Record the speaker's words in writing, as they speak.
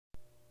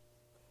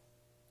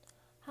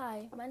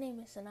Hi, my name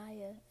is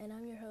Sanaya, and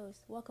I'm your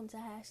host. Welcome to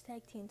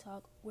Hashtag Teen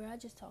Talk, where I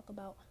just talk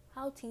about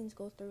how teens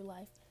go through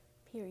life,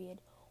 period.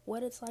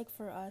 What it's like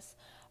for us,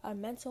 our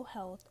mental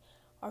health,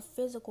 our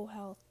physical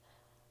health,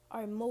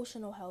 our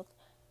emotional health,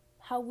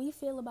 how we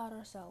feel about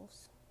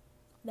ourselves.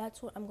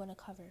 That's what I'm going to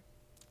cover.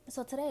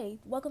 So today,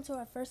 welcome to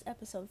our first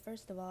episode.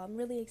 First of all, I'm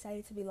really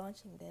excited to be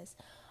launching this.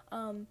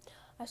 Um,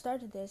 I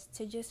started this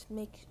to just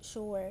make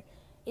sure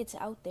it's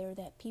out there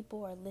that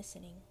people are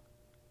listening,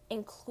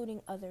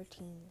 including other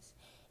teens.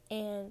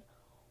 And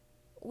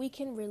we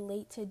can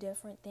relate to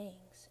different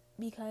things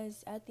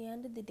because at the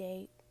end of the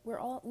day,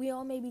 we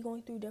all may be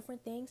going through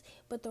different things,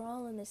 but they're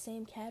all in the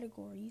same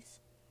categories.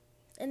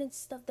 And it's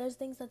stuff there's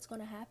things that's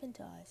going to happen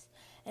to us,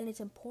 and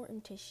it's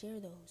important to share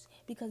those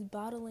because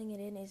bottling it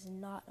in is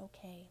not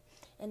okay,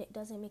 and it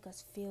doesn't make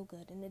us feel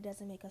good, and it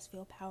doesn't make us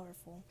feel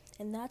powerful.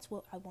 And that's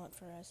what I want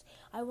for us.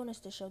 I want us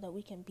to show that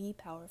we can be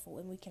powerful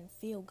and we can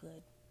feel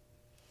good.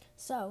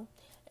 So,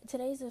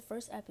 today's the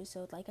first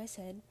episode. Like I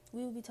said,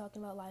 we will be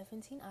talking about life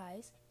in teen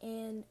eyes,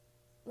 and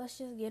let's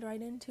just get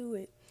right into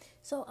it.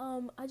 So,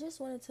 I just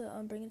wanted to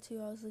bring it to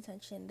y'all's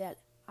attention that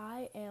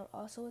I am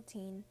also a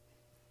teen,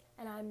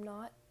 and I'm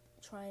not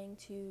trying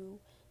to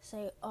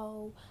say,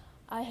 oh,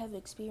 I have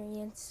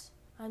experience,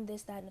 I'm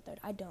this, that, and the third.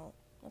 I don't.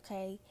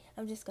 Okay,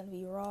 I'm just gonna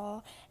be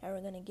raw, and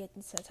we're gonna get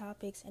into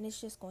topics, and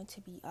it's just going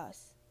to be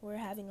us. We're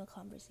having a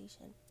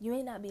conversation. You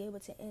may not be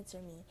able to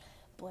answer me,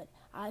 but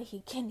I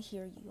can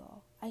hear you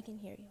all. I can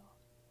hear y'all.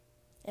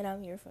 And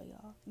I'm here for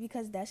y'all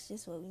because that's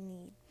just what we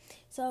need.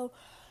 So,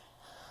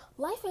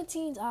 life in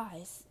teens'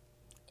 eyes,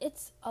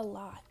 it's a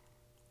lot.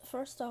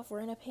 First off,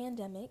 we're in a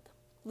pandemic.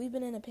 We've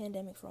been in a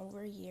pandemic for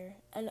over a year,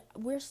 and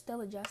we're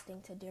still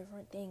adjusting to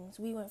different things.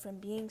 We went from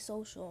being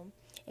social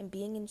and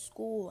being in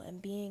school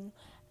and being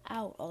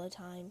out all the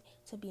time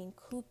to being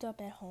cooped up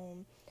at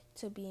home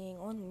to being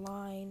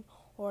online,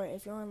 or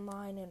if you're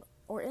online and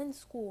or in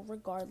school,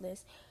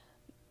 regardless,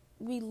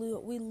 we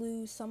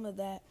lose some of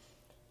that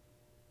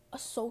a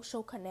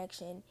social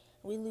connection.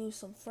 We lose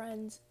some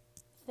friends.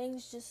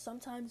 Things just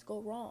sometimes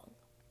go wrong.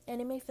 And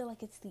it may feel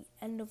like it's the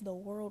end of the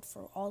world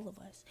for all of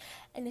us.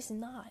 And it's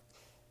not.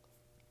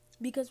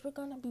 Because we're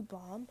going to be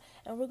bomb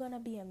and we're going to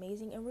be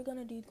amazing and we're going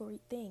to do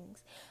great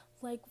things.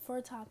 Like for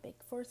a topic,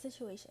 for a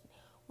situation,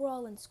 we're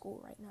all in school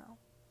right now.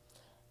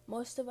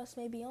 Most of us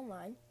may be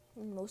online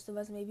and most of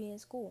us may be in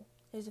school.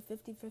 There's a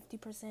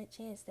 50-50%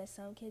 chance that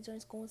some kids are in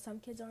school and some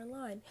kids are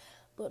online.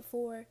 But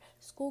for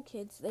school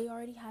kids, they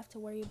already have to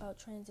worry about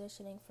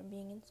transitioning from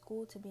being in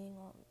school to being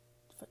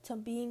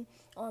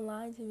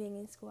online to being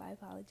in school. I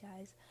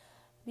apologize.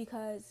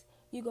 Because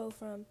you go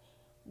from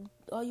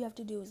all you have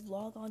to do is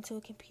log onto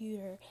a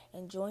computer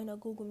and join a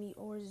Google Meet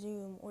or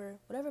Zoom or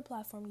whatever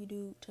platform you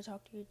do to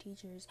talk to your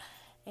teachers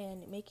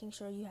and making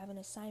sure you have an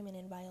assignment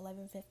in by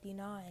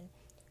 11:59.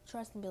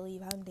 Trust and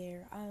believe, I'm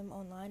there. I'm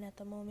online at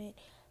the moment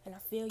and I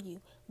feel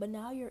you. But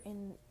now you're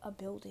in a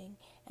building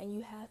and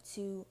you have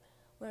to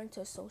learn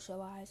to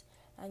socialize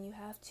and you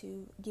have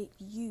to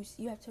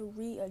you have to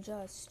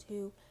readjust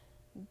to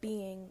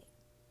being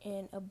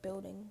in a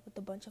building with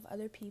a bunch of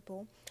other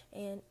people,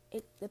 and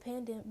the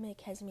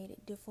pandemic has made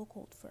it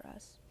difficult for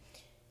us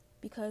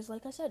because,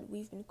 like I said,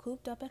 we've been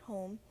cooped up at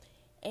home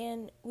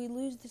and we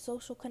lose the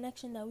social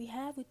connection that we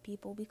have with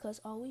people because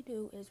all we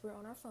do is we're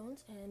on our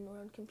phones and we're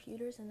on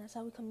computers, and that's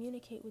how we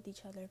communicate with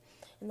each other,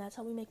 and that's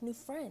how we make new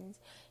friends.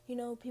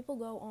 People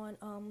go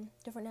on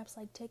different apps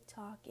like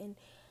TikTok and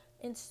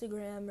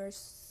Instagram or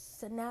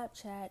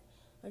Snapchat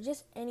or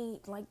just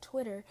any like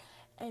Twitter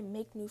and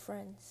make new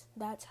friends.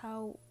 That's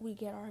how we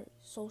get our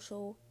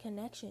social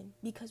connection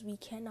because we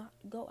cannot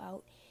go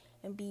out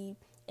and be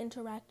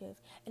interactive,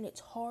 and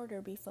it's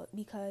harder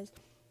because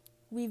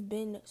we've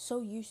been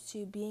so used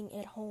to being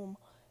at home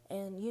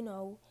and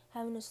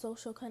having the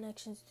social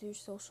connections through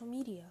social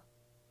media,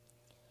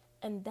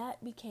 and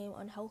that became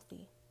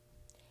unhealthy,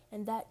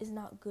 and that is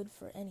not good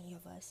for any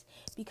of us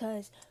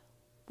because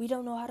we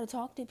don't know how to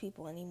talk to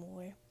people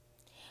anymore,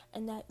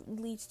 and that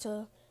leads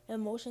to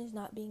emotions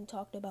not being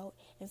talked about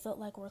and felt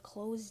like we're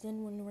closed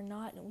in when we're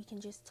not, and we can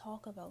just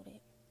talk about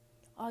it.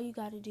 All you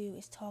got to do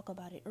is talk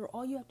about it, or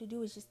all you have to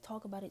do is just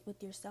talk about it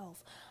with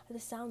yourself.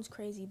 This sounds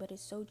crazy, but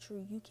it's so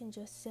true. You can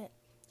just sit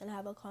and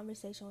have a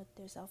conversation with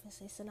yourself and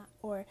say,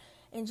 or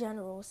in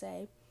general,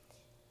 say,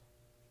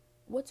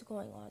 what's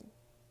going on?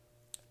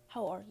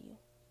 How are you?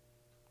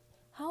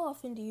 How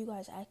often do you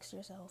guys ask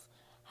yourself,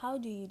 how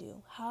do you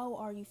do? How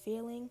are you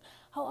feeling?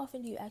 How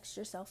often do you ask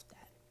yourself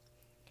that?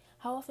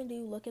 How often do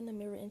you look in the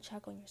mirror and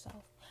check on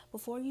yourself?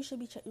 Before you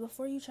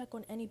check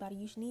on anybody,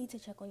 you need to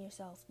check on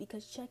yourself,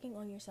 because checking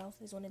on yourself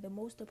is one of the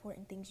most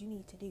important things you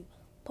need to do.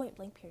 Point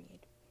blank, period.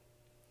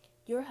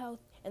 Your health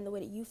and the way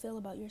that you feel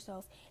about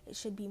yourself, it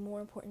should be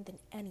more important than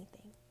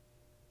anything.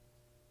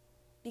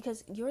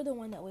 Because you're the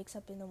one that wakes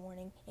up in the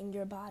morning in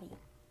your body.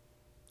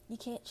 You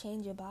can't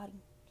change your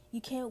body.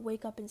 You can't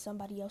wake up in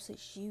somebody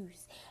else's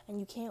shoes, and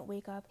you can't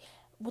wake up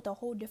with a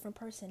whole different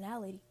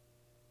personality,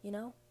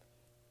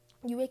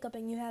 You wake up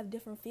and you have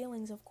different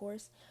feelings, of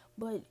course,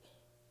 but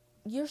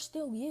you're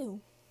still you.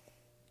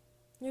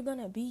 You're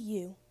gonna be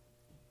you.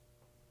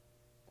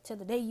 till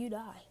the day you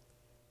die.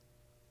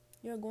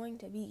 You're going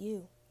to be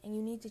you, and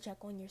you need to check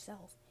on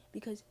yourself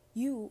because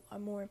you are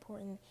more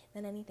important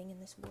than anything in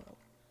this world.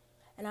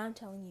 And I'm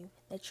telling you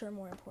that you're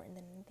more important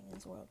than anything in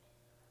this world.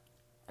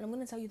 And I'm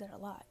going to tell you that a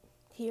lot.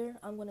 Here,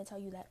 I'm going to tell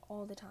you that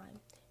all the time.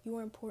 You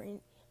are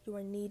important, you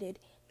are needed,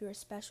 you are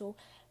special,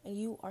 and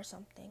you are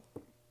something.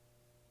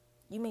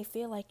 You may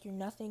feel like you're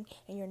nothing,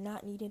 and you're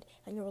not needed,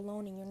 and you're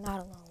alone, and you're not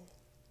alone.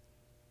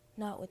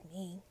 Not with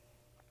me.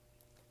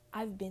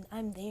 I'm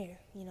there,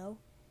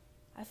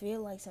 I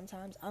feel like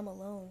sometimes I'm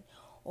alone,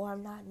 or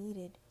I'm not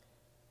needed.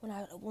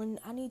 When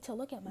I need to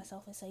look at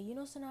myself and say,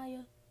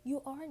 Sanaya,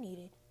 you are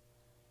needed.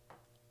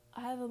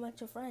 I have a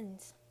bunch of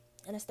friends,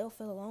 and I still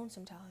feel alone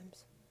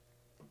sometimes.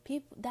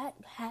 That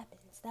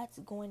happens. That's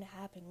going to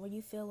happen where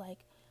you feel like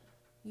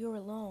you're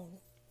alone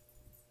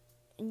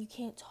and you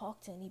can't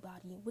talk to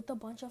anybody with a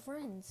bunch of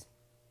friends.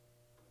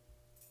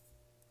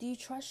 Do you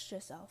trust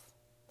yourself?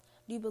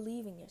 Do you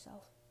believe in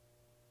yourself?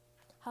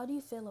 How do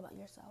you feel about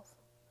yourself?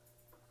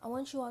 I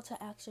want you all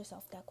to ask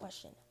yourself that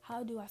question.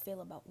 How do I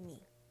feel about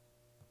me?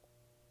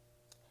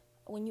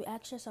 When you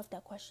ask yourself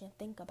that question,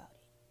 think about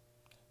it.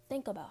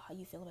 Think about how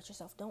you feel about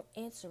yourself. Don't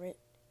answer it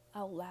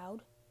out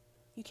loud.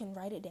 You can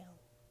write it down.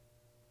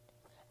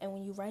 And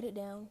when you write it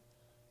down,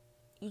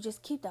 you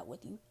just keep that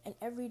with you. And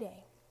every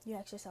day, you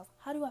ask yourself,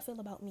 how do I feel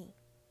about me?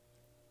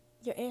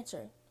 Your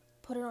answer,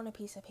 put it on a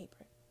piece of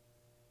paper.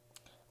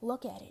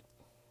 Look at it.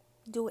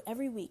 Do it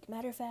every week.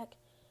 Matter of fact,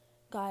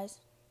 guys,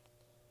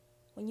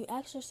 when you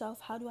ask yourself,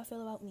 how do I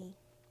feel about me?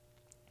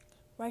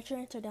 Write your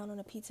answer down on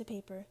a piece of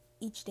paper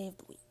each day of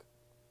the week.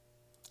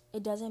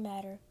 It doesn't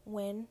matter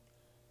when,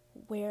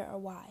 where, or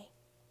why.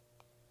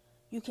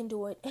 You can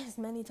do it as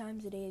many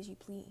times a day as you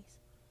please.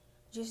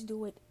 Just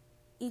do it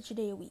each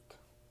day a week.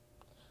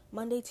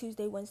 Monday,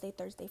 Tuesday, Wednesday,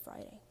 Thursday,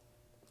 Friday.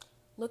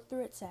 Look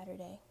through it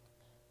Saturday.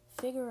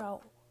 Figure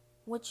out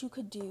what you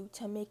could do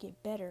to make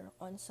it better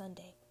on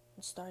Sunday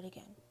and start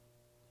again.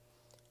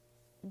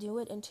 Do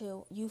it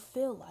until you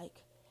feel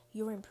like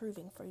you're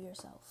improving for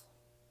yourself.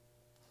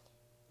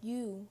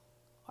 You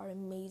are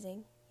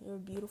amazing. You're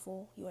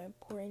beautiful. You are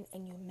important,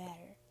 and you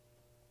matter.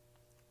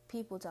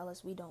 People tell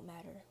us we don't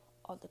matter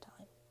all the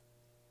time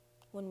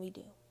when we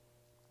do.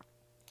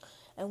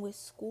 And with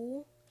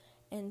school,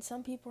 and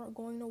some people are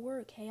going to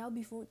work. Hey, I'll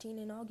be 14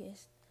 in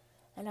August,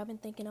 and I've been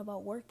thinking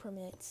about work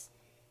permits.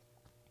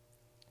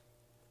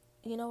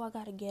 I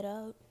gotta get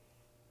up,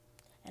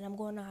 and I'm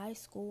going to high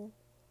school.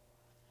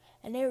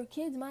 And there are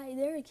kids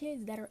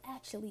that are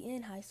actually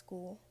in high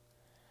school,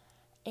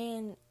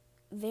 and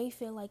they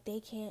feel like they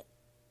can't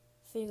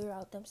figure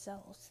out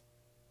themselves.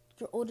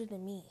 You're older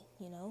than me,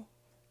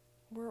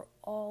 We're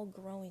all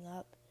growing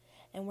up,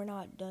 and we're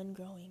not done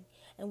growing,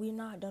 and we're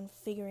not done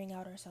figuring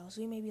out ourselves.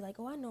 We may be like,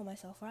 I know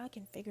myself, or I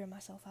can figure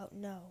myself out.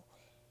 No.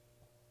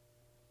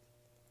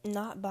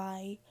 Not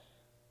by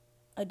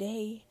a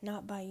day,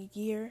 not by a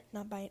year,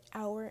 not by an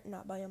hour,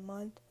 not by a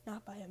month,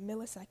 not by a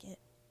millisecond.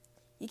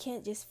 You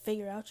can't just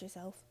figure out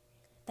yourself.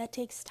 That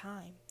takes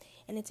time,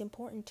 and it's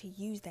important to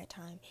use that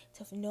time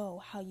to know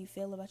how you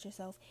feel about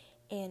yourself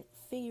and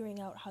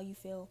figuring out how you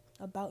feel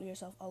about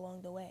yourself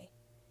along the way,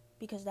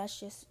 because that's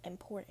just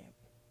important.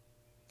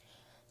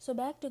 So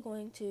back to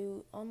going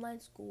to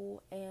online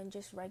school and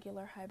just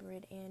regular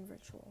hybrid and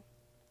virtual.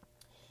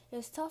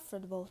 It's tough for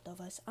the both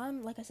of us.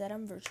 I'm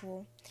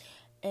virtual,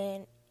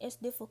 and it's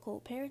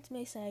difficult. Parents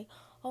may say,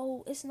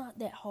 it's not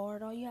that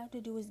hard. All you have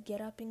to do is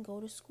get up and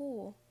go to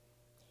school.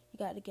 You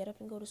got to get up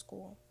and go to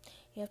school.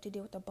 You have to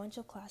deal with a bunch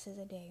of classes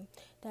a day.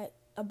 That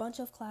a bunch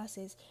of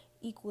classes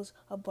equals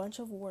a bunch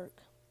of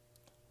work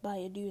by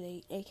a due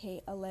date,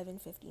 aka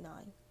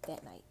 11:59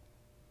 that night.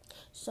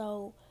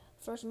 So,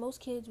 first,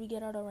 most kids, we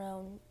get out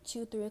around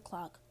 2, 3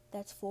 o'clock.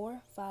 That's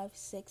 4, 5,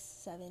 6,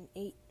 7,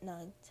 8,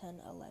 9,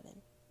 10,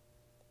 11.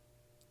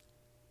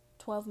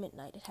 12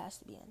 midnight, it has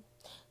to be in.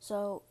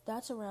 So,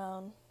 that's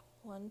around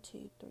 1,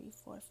 2, 3,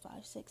 4,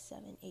 5, 6,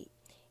 7, 8.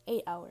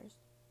 8 hours.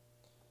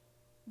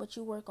 But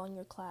you work on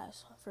your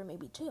class for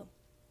maybe 2.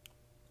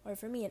 Or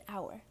for me, an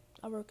hour.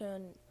 I work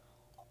on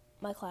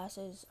my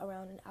classes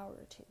around an hour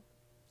or 2.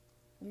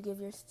 You give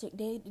your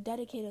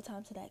dedicated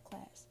time to that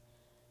class.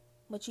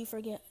 But you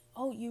forget,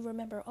 you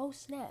remember,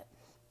 snap,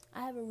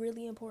 I have a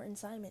really important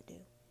assignment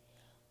due.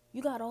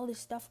 You got all this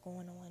stuff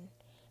going on,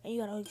 and you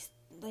got all these,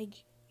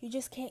 you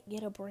just can't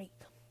get a break.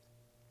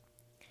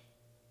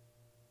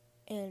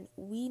 And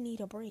we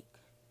need a break.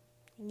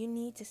 You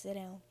need to sit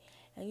down,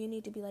 and you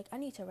need to be like, I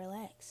need to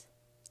relax,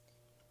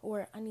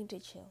 or I need to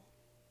chill.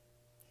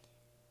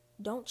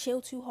 Don't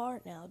chill too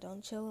hard now.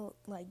 Don't chill,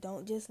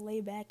 don't just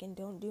lay back and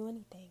don't do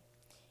anything.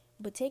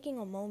 But taking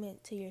a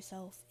moment to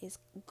yourself is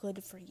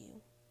good for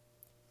you.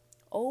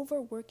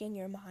 Overworking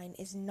your mind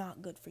is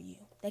not good for you.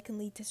 That can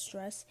lead to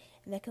stress,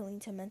 and that can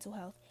lead to mental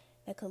health.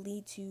 That could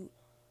lead to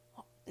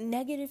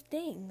negative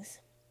things.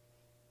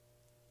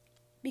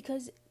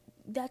 Because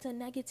that's a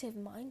negative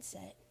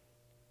mindset.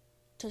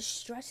 To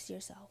stress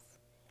yourself.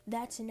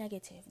 That's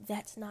negative.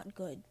 That's not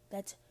good.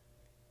 That's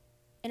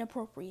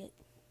inappropriate.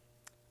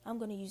 I'm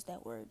going to use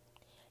that word.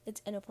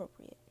 It's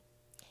inappropriate.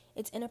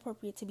 It's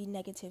inappropriate to be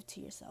negative to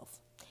yourself.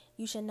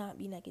 You should not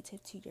be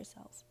negative to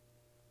yourself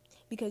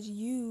because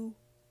you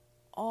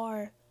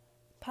are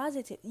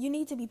positive. You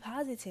need to be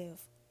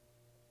positive.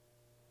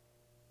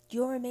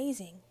 You're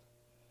amazing.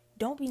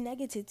 Don't be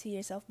negative to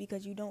yourself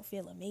because you don't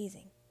feel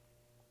amazing.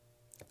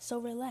 So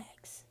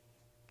relax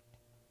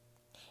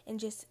and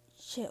just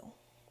chill.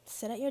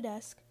 Sit at your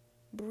desk,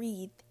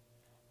 breathe,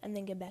 and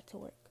then get back to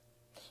work.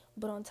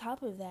 But on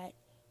top of that,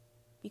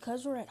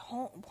 because we're at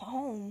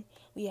home,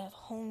 we have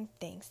home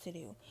things to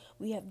do.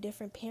 We have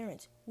different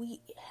parents.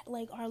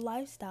 Our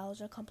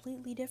lifestyles are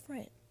completely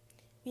different.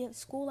 We have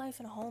school life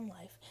and home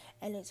life,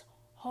 and it's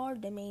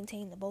hard to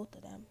maintain the both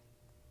of them.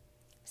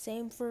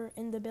 Same for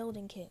in the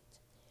building kids.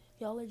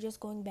 Y'all are just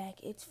going back.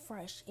 It's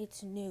fresh.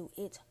 It's new.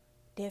 It's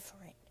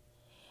different.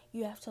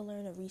 You have to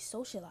learn to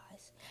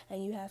re-socialize,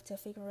 and you have to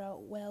figure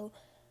out, well,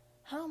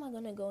 how am I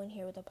going to go in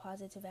here with a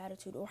positive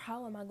attitude, or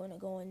how am I going to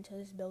go into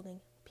this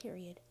building,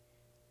 period.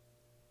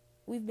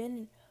 We've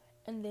been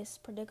in this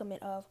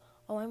predicament of,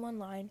 I'm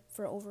online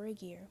for over a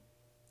year.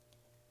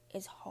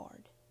 It's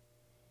hard,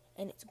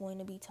 and it's going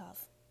to be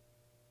tough.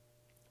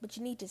 But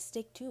you need to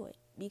stick to it,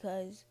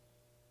 because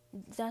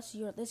this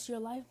is your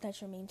life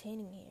that you're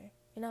maintaining here.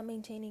 You're not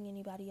maintaining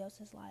anybody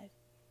else's life.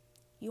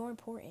 You're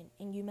important,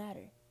 and you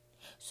matter.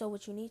 So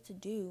what you need to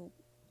do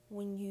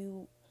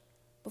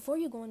before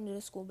you go into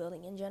the school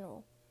building in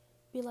general,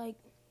 be like,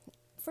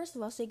 first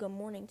of all, say good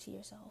morning to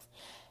yourself.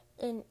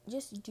 And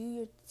just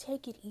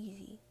take it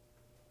easy.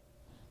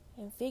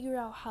 And figure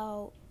out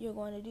how you're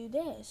going to do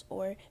this.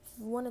 Or if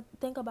you want to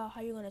think about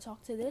how you're going to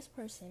talk to this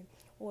person.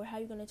 Or how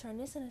you're going to turn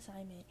this an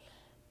assignment.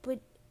 But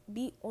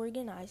be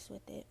organized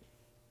with it.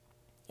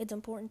 It's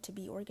important to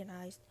be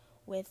organized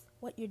with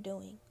what you're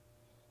doing.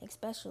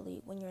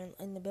 Especially when you're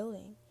in the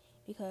building.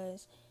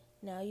 Because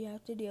now you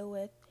have to deal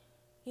with,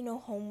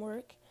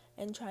 homework.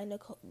 And trying to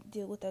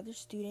deal with other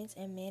students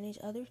and manage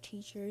other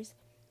teachers.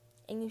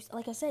 And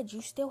like I said,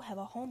 you still have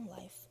a home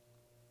life.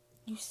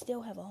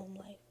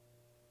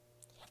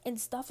 And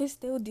stuff is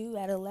still due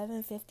at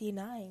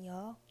 11:59,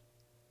 y'all.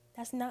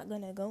 That's not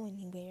gonna go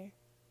anywhere.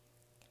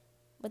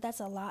 But that's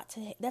a lot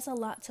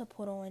to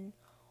put on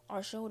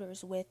our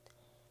shoulders with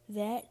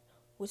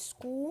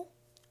school,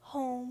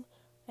 home,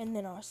 and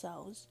then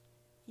ourselves.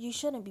 You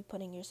shouldn't be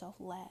putting yourself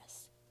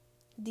last.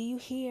 Do you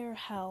hear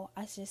how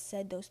I just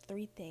said those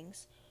three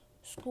things?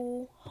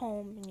 School,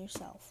 home, and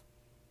yourself.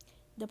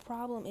 The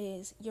problem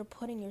is you're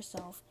putting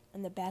yourself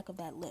in the back of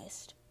that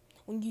list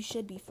when you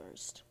should be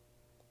first.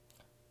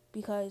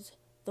 Because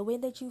the way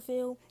that you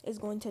feel is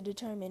going to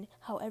determine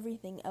how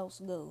everything else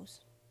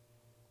goes.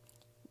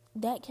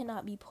 That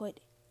cannot be put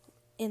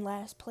in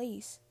last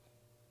place.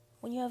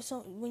 When you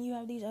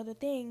have these other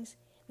things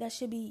that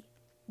should be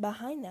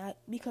behind that,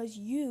 because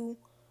you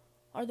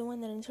are the one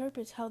that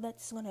interprets how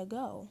that's going to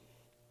go.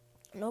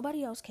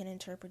 Nobody else can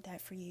interpret that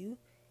for you.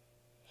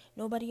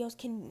 Nobody else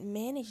can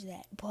manage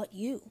that but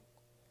you.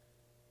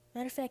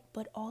 Matter of fact,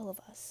 but all of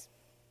us.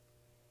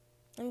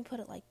 Let me put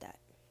it like that,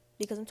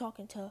 because I'm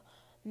talking to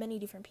many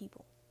different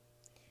people.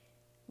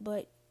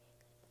 But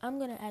I'm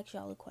going to ask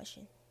y'all a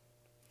question.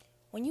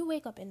 When you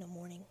wake up in the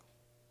morning,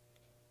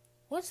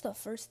 what's the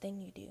first thing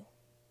you do?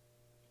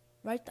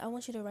 I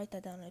want you to write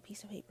that down on a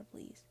piece of paper,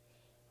 please.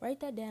 Write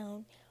that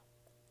down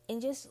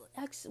and just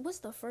ask, what's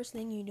the first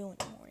thing you do in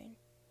the morning?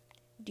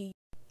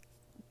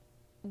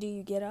 Do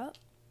you get up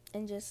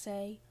and just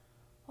say,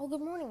 oh,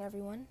 good morning,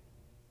 everyone?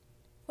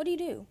 What do?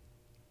 Do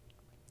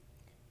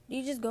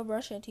you just go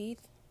brush your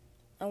teeth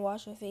and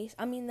wash your face?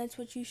 I mean, that's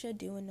what you should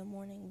do in the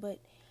morning. But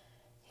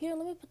here,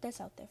 let me put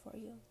this out there for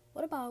you.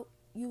 What about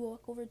you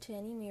walk over to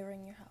any mirror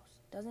in your house?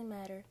 Doesn't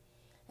matter.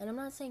 And I'm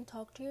not saying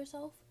talk to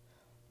yourself,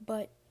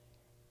 but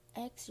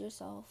ask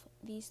yourself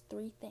these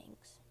three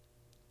things.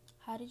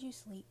 How did you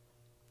sleep?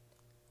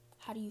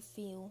 How do you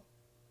feel?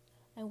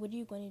 And what are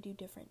you going to do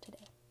different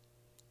today?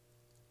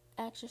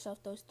 Ask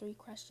yourself those three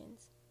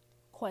questions.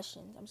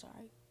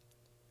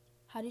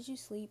 How did you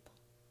sleep?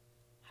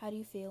 How do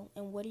you feel?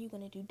 And what are you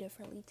going to do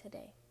differently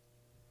today?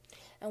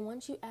 And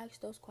once you ask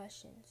those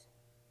questions,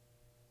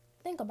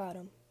 think about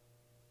them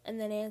and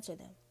then answer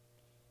them.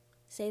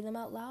 Say them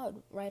out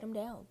loud. Write them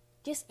down.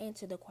 Just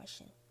answer the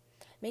question.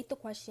 Make the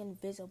question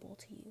visible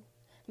to you.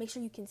 Make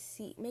sure you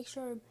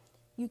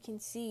can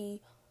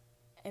see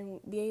and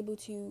be able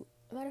to,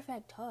 matter of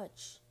fact,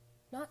 touch.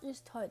 Not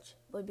just touch,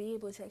 but be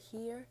able to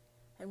hear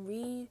and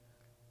read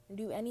and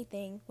do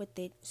anything with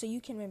it so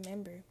you can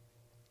remember.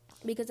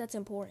 Because that's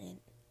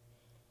important.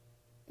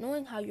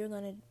 Knowing how you're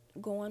going to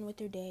go on with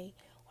your day,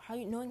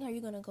 knowing how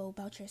you're going to go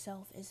about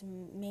yourself is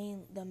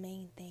the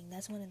main thing.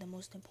 That's one of the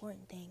most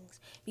important things.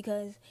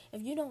 Because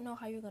if you don't know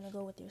how you're going to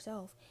go with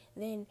yourself,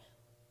 then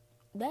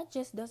that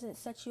just doesn't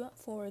set you up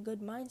for a good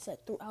mindset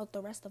throughout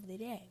the rest of the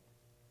day.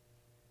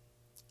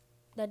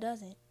 That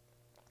doesn't.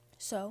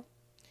 So,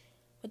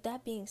 with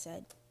that being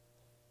said,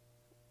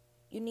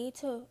 you need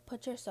to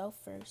put yourself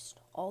first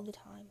all the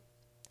time.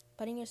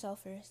 Putting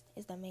yourself first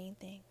is the main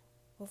thing.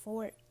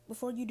 Before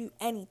you do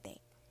anything,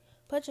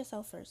 Put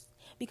yourself first,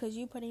 because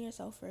you putting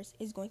yourself first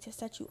is going to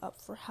set you up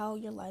for how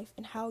your life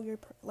and how your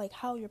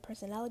how your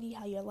personality,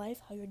 how your life,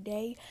 how your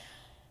day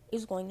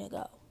is going to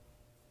go.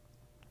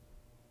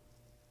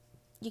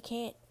 You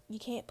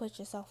can't put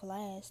yourself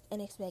last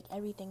and expect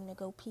everything to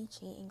go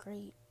peachy and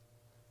great.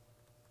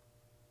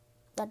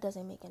 That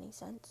doesn't make any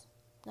sense.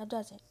 That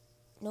doesn't.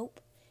 Nope.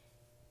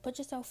 Put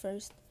yourself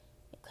first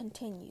and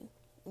continue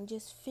and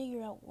just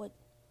figure out what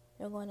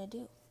you're going to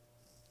do.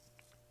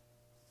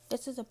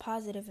 This is a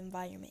positive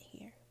environment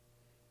here.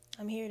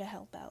 I'm here to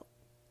help out.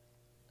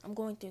 I'm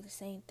going through the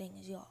same thing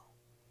as y'all.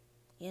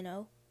 You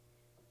know?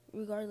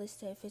 Regardless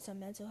to if it's a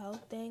mental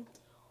health thing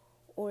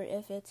or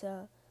if it's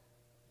a,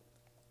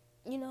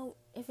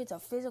 if it's a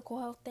physical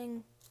health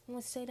thing,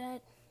 let's say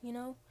that,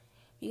 you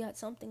got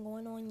something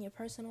going on in your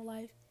personal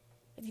life,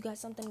 if you got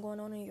something going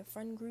on in your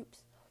friend groups,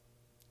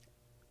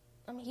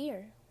 I'm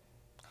here.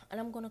 And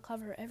I'm going to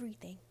cover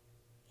everything,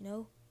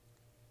 We're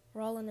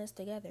all in this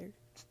together.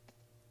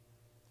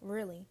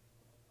 Really.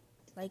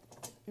 Like,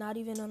 not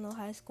even on the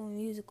High School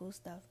Musical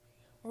stuff.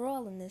 We're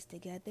all in this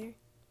together.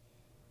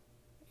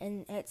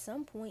 And at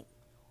some point,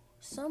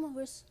 some of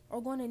us are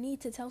going to need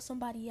to tell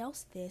somebody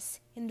else this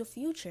in the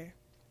future.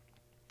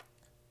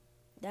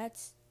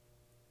 That's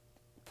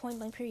point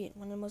blank period,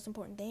 one of the most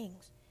important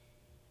things.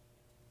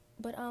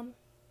 But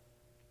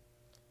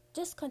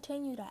just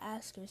continue to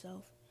ask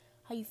yourself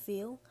how you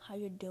feel, how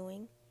you're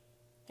doing,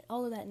 and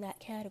all of that in that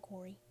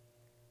category.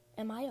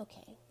 Am I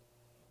okay?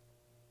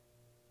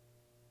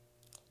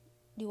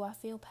 Do I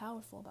feel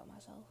powerful about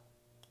myself?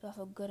 Do I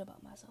feel good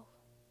about myself?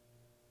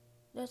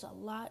 There's a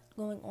lot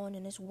going on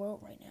in this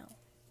world right now.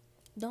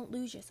 Don't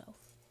lose yourself.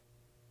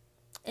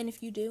 And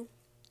if you do,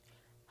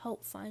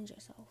 help find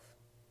yourself.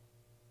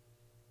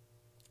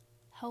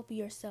 Help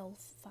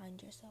yourself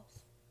find yourself.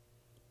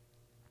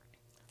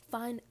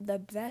 Find the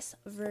best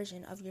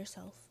version of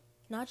yourself.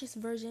 Not just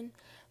version,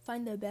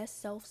 find the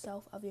best self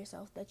of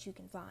yourself that you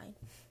can find.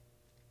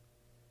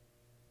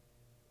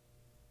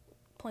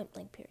 Point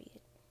blank period.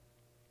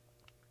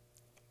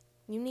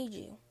 You need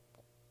you.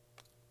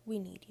 We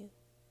need you.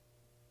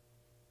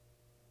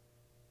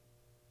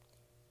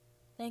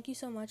 Thank you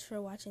so much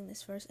for watching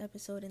this first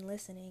episode and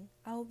listening.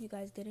 I hope you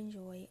guys did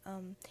enjoy.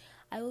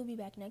 I will be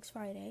back next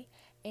Friday,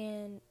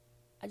 and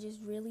I just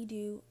really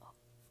do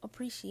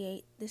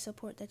appreciate the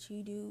support that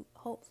you do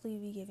hopefully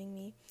be giving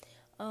me.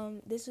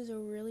 This is a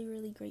really,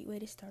 really great way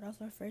to start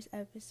off our first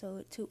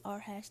episode to our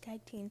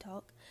hashtag Teen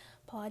Talk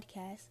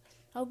podcast.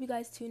 I hope you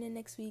guys tune in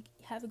next week.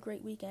 Have a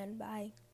great weekend. Bye.